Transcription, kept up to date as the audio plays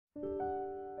Good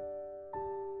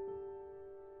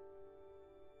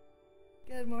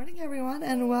morning, everyone,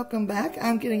 and welcome back.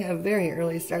 I'm getting a very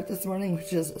early start this morning,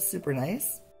 which is super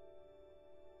nice.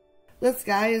 The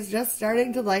sky is just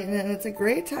starting to lighten, and it's a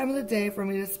great time of the day for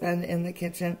me to spend in the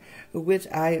kitchen, which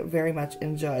I very much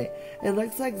enjoy. It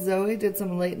looks like Zoe did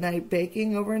some late night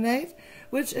baking overnight,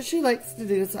 which she likes to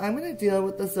do, so I'm going to deal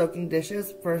with the soaking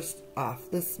dishes first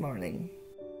off this morning.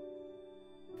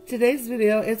 Today's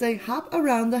video is a Hop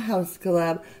Around the House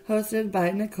collab hosted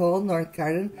by Nicole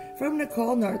Northgarden from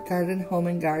Nicole Northgarden Home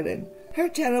and Garden. Her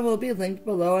channel will be linked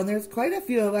below, and there's quite a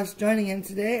few of us joining in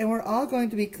today, and we're all going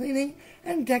to be cleaning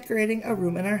and decorating a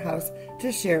room in our house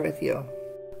to share with you.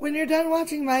 When you're done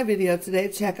watching my video today,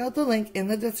 check out the link in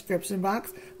the description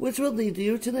box, which will lead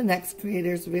you to the next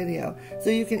creator's video. So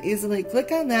you can easily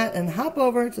click on that and hop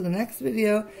over to the next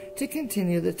video to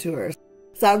continue the tour.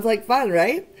 Sounds like fun,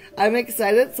 right? I'm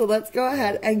excited, so let's go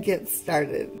ahead and get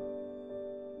started.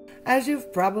 As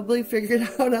you've probably figured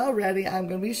out already, I'm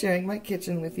going to be sharing my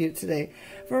kitchen with you today.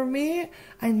 For me,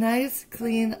 a nice,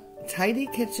 clean, tidy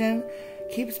kitchen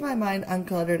keeps my mind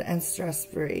uncluttered and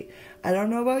stress-free. I don't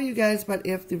know about you guys, but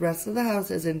if the rest of the house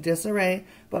is in disarray,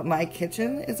 but my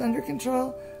kitchen is under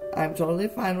control, I'm totally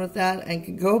fine with that and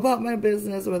can go about my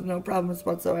business with no problems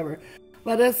whatsoever.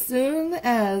 But as soon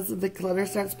as the clutter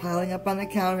starts piling up on the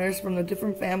counters from the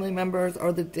different family members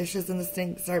or the dishes in the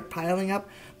sink start piling up,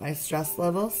 my stress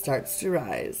level starts to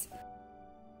rise.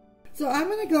 So I'm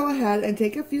going to go ahead and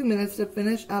take a few minutes to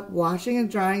finish up washing and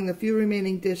drying the few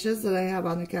remaining dishes that I have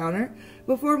on the counter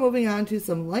before moving on to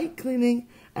some light cleaning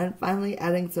and finally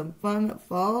adding some fun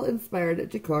fall-inspired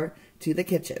decor to the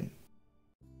kitchen.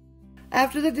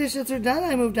 After the dishes are done,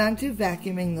 I moved on to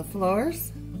vacuuming the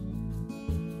floors.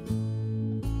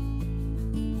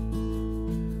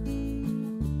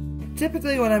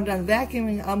 Typically when I'm done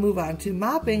vacuuming, I'll move on to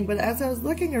mopping, but as I was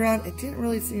looking around, it didn't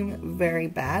really seem very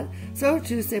bad. So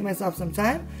to save myself some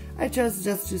time, I chose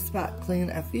just to spot clean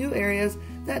a few areas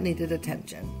that needed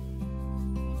attention.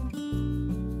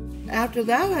 After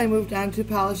that, I moved on to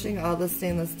polishing all the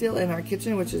stainless steel in our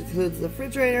kitchen, which includes the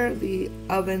refrigerator, the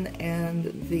oven,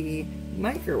 and the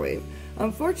microwave.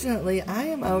 Unfortunately, I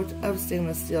am out of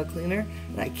stainless steel cleaner,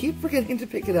 and I keep forgetting to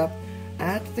pick it up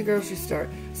at the grocery store.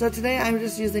 So today I'm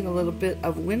just using a little bit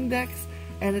of Windex,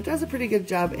 and it does a pretty good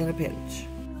job in a pinch.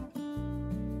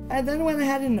 I then went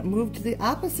ahead and moved to the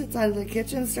opposite side of the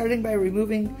kitchen, starting by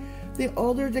removing the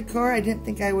older decor I didn't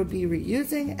think I would be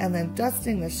reusing, and then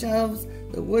dusting the shelves,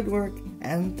 the woodwork,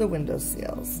 and the window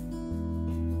seals.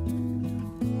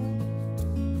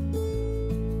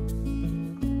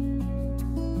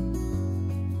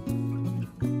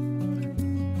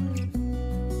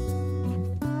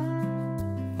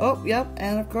 Oh, yep,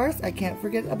 and of course, I can't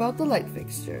forget about the light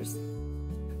fixtures.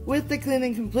 With the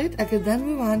cleaning complete, I could then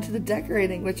move on to the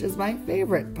decorating, which is my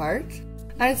favorite part.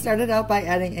 I started out by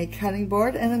adding a cutting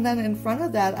board, and then in front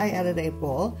of that, I added a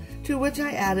bowl, to which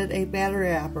I added a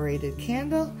battery-operated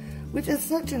candle, which is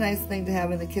such a nice thing to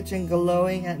have in the kitchen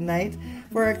glowing at night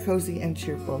for a cozy and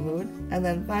cheerful mood. And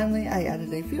then finally, I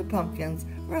added a few pumpkins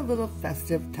for a little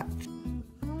festive touch.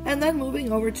 And then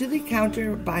moving over to the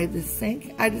counter by the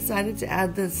sink, I decided to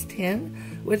add this tin,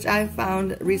 which I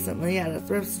found recently at a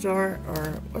thrift store,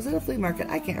 or was it a flea market?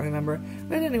 I can't remember.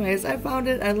 But anyways, I found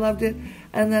it, I loved it,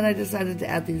 and then I decided to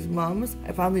add these mums.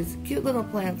 I found these cute little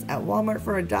plants at Walmart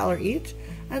for $1 each,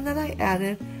 and then I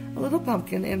added a little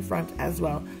pumpkin in front as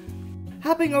well.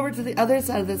 Hopping over to the other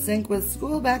side of the sink, with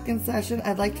school back in session,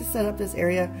 I'd like to set up this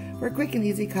area for quick and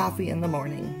easy coffee in the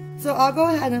morning. So I'll go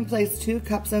ahead and place 2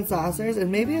 cups and saucers,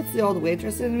 and maybe it's the old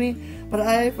waitress in me, but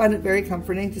I find it very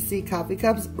comforting to see coffee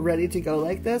cups ready to go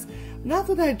like this. Not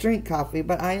that I drink coffee,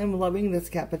 but I am loving this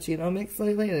cappuccino mix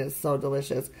lately. It is so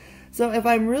delicious. So if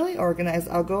I'm really organized,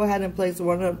 I'll go ahead and place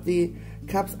one of the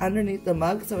cups underneath the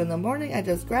mug, so in the morning I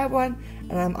just grab one,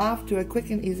 and I'm off to a quick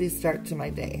and easy start to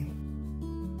my day.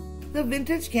 The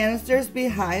vintage canisters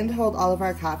behind hold all of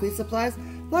our coffee supplies.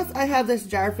 Plus, I have this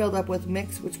jar filled up with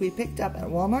mix, which we picked up at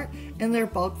Walmart in their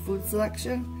bulk food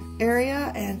selection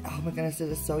area, and oh my goodness, it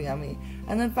is so yummy.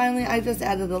 And then finally, I just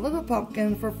added a little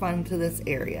pumpkin for fun to this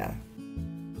area.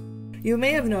 You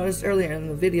may have noticed earlier in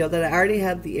the video that I already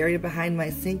had the area behind my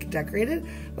sink decorated,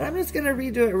 but I'm just going to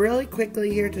redo it really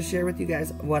quickly here to share with you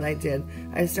guys what I did.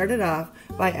 I started off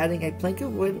by adding a plank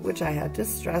of wood, which I had to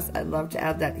stress. I'd love to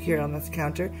add that here on this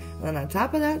counter. And then on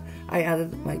top of that, I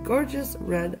added my gorgeous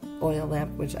red oil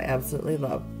lamp, which I absolutely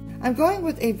love. I'm going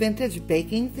with a vintage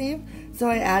baking theme, so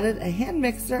I added a hand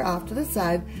mixer off to the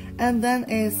side, and then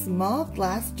a small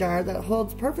glass jar that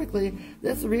holds perfectly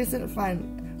this recent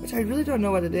find, which I really don't know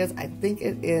what it is. I think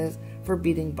it is for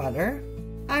beating butter.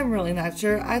 I'm really not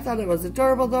sure. I thought it was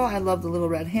adorable though. I love the little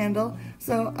red handle,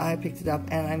 so I picked it up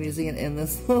and I'm using it in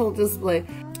this little display.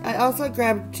 I also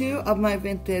grabbed 2 of my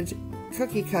vintage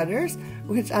cookie cutters,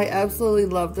 which I absolutely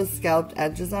love the scalloped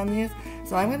edges on these,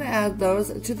 so I'm going to add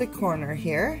those to the corner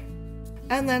here.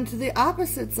 And then to the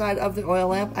opposite side of the oil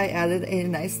lamp, I added a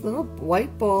nice little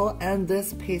white bowl and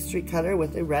this pastry cutter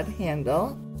with a red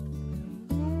handle.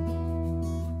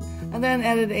 And then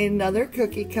added another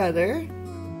cookie cutter.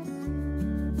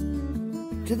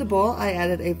 To the bowl, I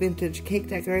added a vintage cake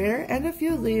decorator and a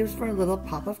few leaves for a little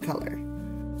pop of color.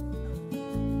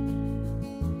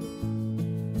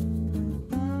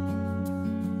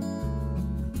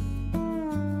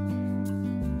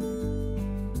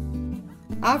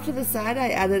 Off to the side, I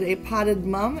added a potted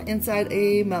mum inside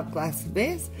a milk glass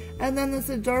vase, and then this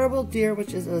adorable deer,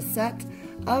 which is a set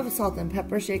of salt and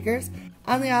pepper shakers.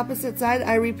 On the opposite side,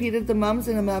 I repeated the mums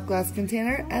in a milk glass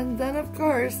container, and then of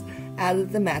course,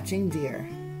 added the matching deer.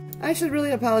 I should really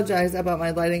apologize about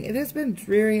my lighting. It has been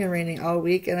dreary and raining all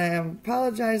week, and I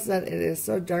apologize that it is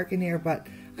so dark in here, but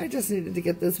I just needed to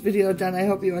get this video done. I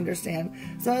hope you understand.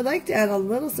 So I'd like to add a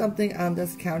little something on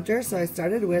this counter, so I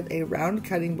started with a round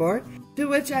cutting board, to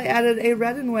which I added a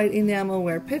red and white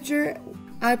enamelware pitcher.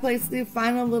 I placed the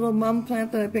final little mum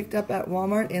plant that I picked up at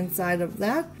Walmart inside of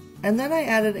that, and then I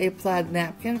added a plaid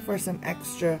napkin for some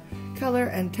extra color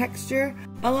and texture,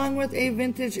 along with a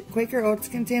vintage Quaker Oats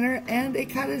container and a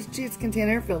cottage cheese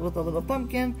container filled with a little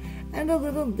pumpkin and a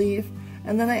little leaf,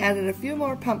 and then I added a few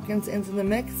more pumpkins into the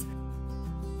mix.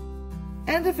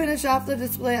 And to finish off the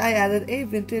display, I added a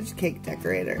vintage cake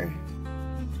decorator.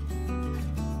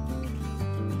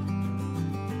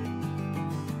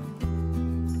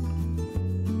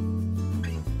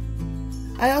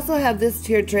 I also have this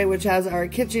tiered tray which has our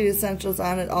kitchen essentials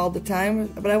on it all the time,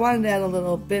 but I wanted to add a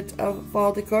little bit of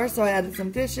fall decor, so I added some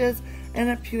dishes and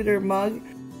a pewter mug.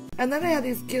 And then I have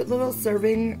these cute little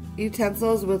serving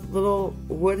utensils with little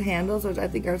wood handles, which I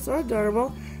think are so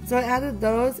adorable. So I added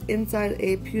those inside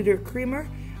a pewter creamer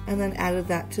and then added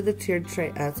that to the tiered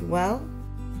tray as well.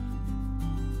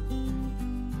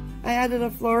 I added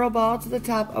a floral ball to the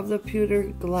top of the pewter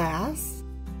glass.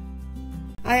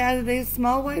 I added a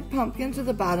small white pumpkin to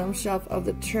the bottom shelf of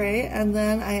the tray, and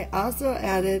then I also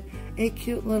added a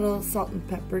cute little salt and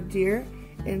pepper deer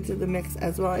into the mix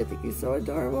as well. I think he's so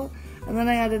adorable. And then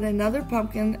I added another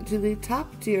pumpkin to the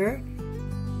top tier,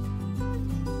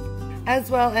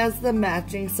 as well as the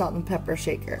matching salt and pepper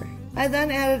shaker. I then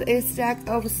added a stack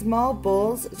of small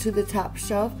bowls to the top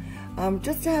shelf,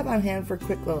 just to have on hand for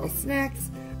quick little snacks.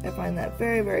 I find that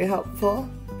very, very helpful.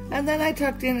 And then I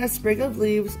tucked in a sprig of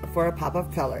leaves for a pop of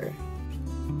color.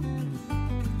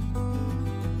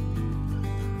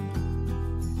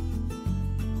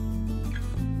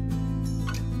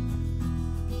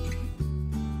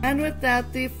 And with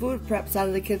that, the food prep side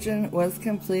of the kitchen was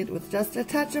complete with just a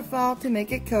touch of fall to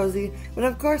make it cozy, but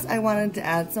of course I wanted to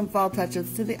add some fall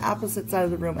touches to the opposite side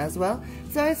of the room as well,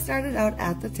 so I started out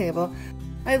at the table.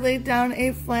 I laid down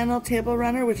a flannel table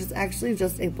runner, which is actually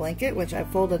just a blanket, which I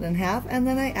folded in half, and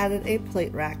then I added a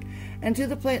plate rack. And to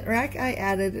the plate rack, I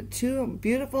added 2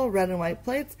 beautiful red and white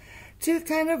plates to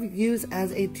kind of use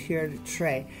as a tiered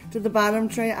tray. To the bottom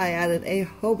tray, I added a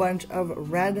whole bunch of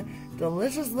red,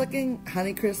 delicious looking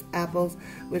Honeycrisp apples,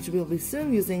 which we'll be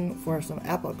soon using for some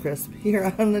apple crisp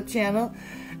here on the channel.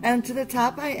 And to the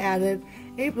top, I added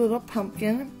a little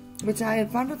pumpkin, which I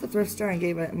had found at the thrift store and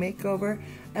gave it a makeover.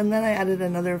 And then I added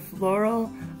another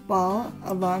floral ball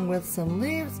along with some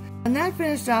leaves. And that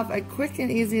finished off a quick and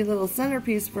easy little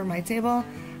centerpiece for my table,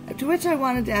 to which I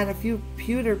wanted to add a few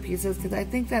pewter pieces because I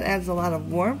think that adds a lot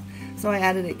of warmth. So I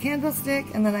added a candlestick,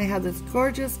 and then I have this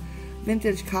gorgeous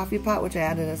vintage coffee pot, which I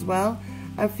added as well.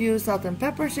 A few salt and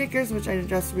pepper shakers, which I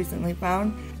just recently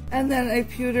found. And then a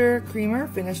pewter creamer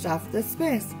finished off this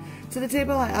space. To the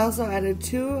table, I also added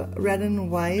 2 red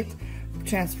and white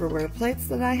transferware plates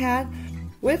that I had,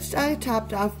 which I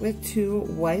topped off with 2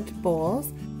 white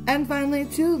bowls, and finally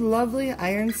 2 lovely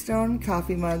ironstone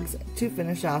coffee mugs to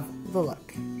finish off the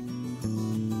look.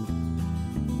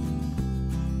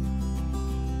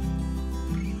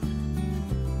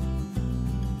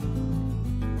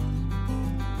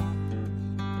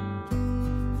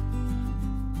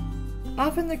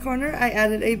 Off in the corner, I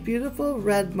added a beautiful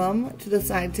red mum to the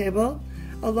side table,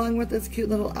 along with this cute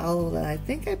little owl that I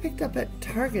think I picked up at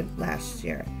Target last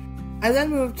year. I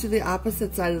then moved to the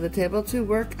opposite side of the table to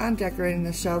work on decorating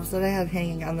the shelves that I had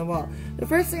hanging on the wall. The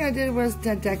first thing I did was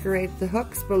to decorate the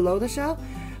hooks below the shelf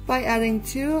by adding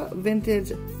 2 vintage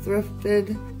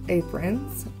thrifted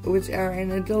aprons, which are in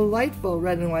a delightful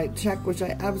red and white check, which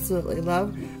I absolutely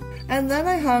love. And then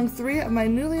I hung 3 of my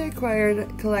newly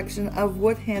acquired collection of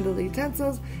wood-handled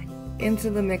utensils into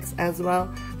the mix as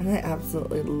well, and I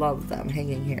absolutely love them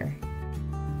hanging here.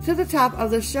 To the top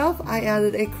of the shelf, I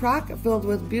added a crock filled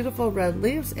with beautiful red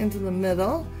leaves into the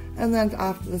middle, and then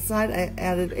off to the side I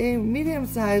added a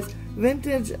medium-sized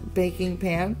vintage baking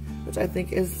pan, which I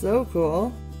think is so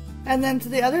cool. And then to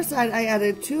the other side I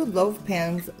added 2 loaf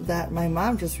pans that my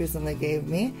mom just recently gave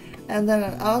me, and then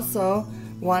I also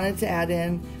wanted to add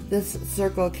in this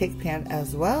circle cake pan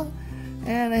as well,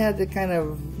 and I had to kind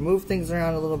of move things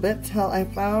around a little bit till I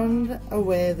found a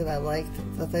way that I liked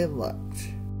that they looked.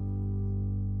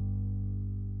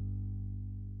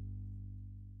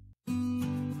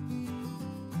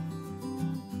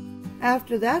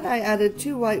 After that, I added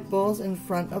 2 white bowls in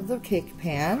front of the cake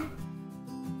pan,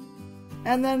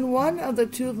 and then one of the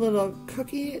 2 little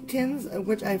cookie tins,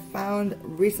 which I found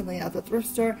recently at the thrift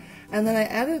store, and then I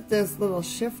added this little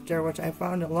shifter, which I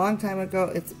found a long time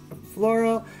ago. It's a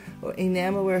floral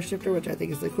enamelware shifter, which I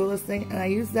think is the coolest thing, and I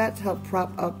used that to help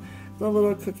prop up the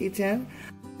little cookie tin.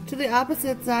 To the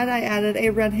opposite side, I added a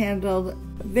red-handled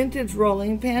vintage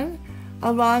rolling pin,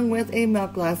 along with a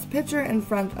milk glass pitcher in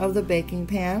front of the baking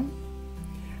pan.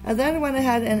 I then went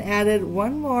ahead and added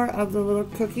one more of the little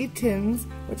cookie tins,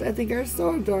 which I think are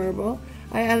so adorable.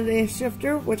 I added a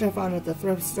shifter, which I found at the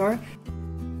thrift store.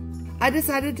 I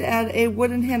decided to add a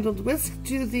wooden handled whisk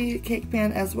to the cake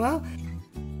pan as well.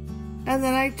 And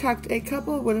then I tucked a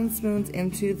couple wooden spoons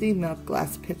into the milk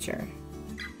glass pitcher.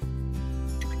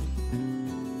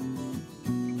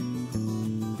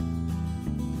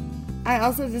 I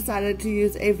also decided to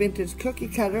use a vintage cookie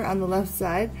cutter on the left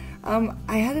side.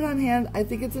 I had it on hand. I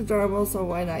think it's adorable, so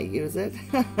why not use it?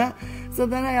 So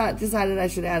then I decided I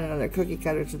should add another cookie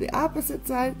cutter to the opposite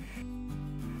side.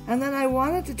 And then I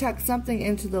wanted to tuck something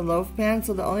into the loaf pan,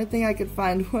 so the only thing I could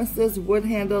find was this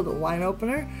wood-handled wine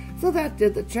opener, so that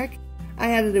did the trick.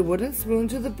 I added a wooden spoon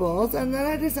to the bowls, and then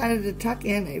I decided to tuck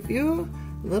in a few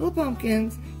little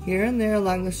pumpkins here and there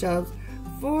along the shelves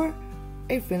for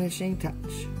a finishing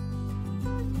touch.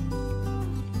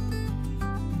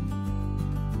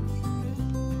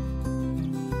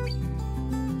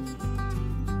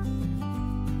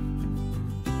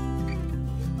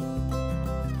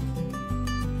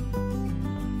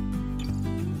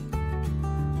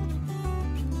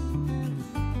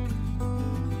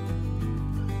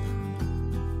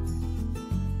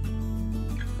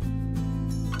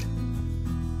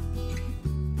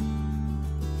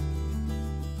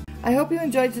 I hope you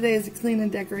enjoyed today's Clean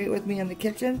and Decorate with me in the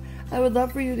kitchen. I would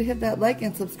love for you to hit that like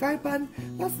and subscribe button,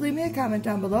 plus leave me a comment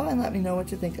down below and let me know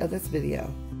what you think of this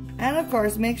video. And of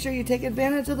course, make sure you take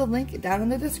advantage of the link down in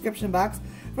the description box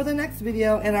for the next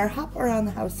video and our Hop Around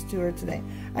the House tour today.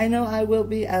 I know I will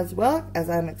be as well, as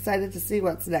I'm excited to see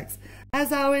what's next.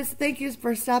 As always, thank you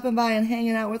for stopping by and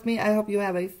hanging out with me. I hope you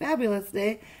have a fabulous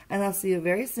day, and I'll see you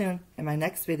very soon in my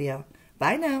next video.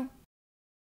 Bye now.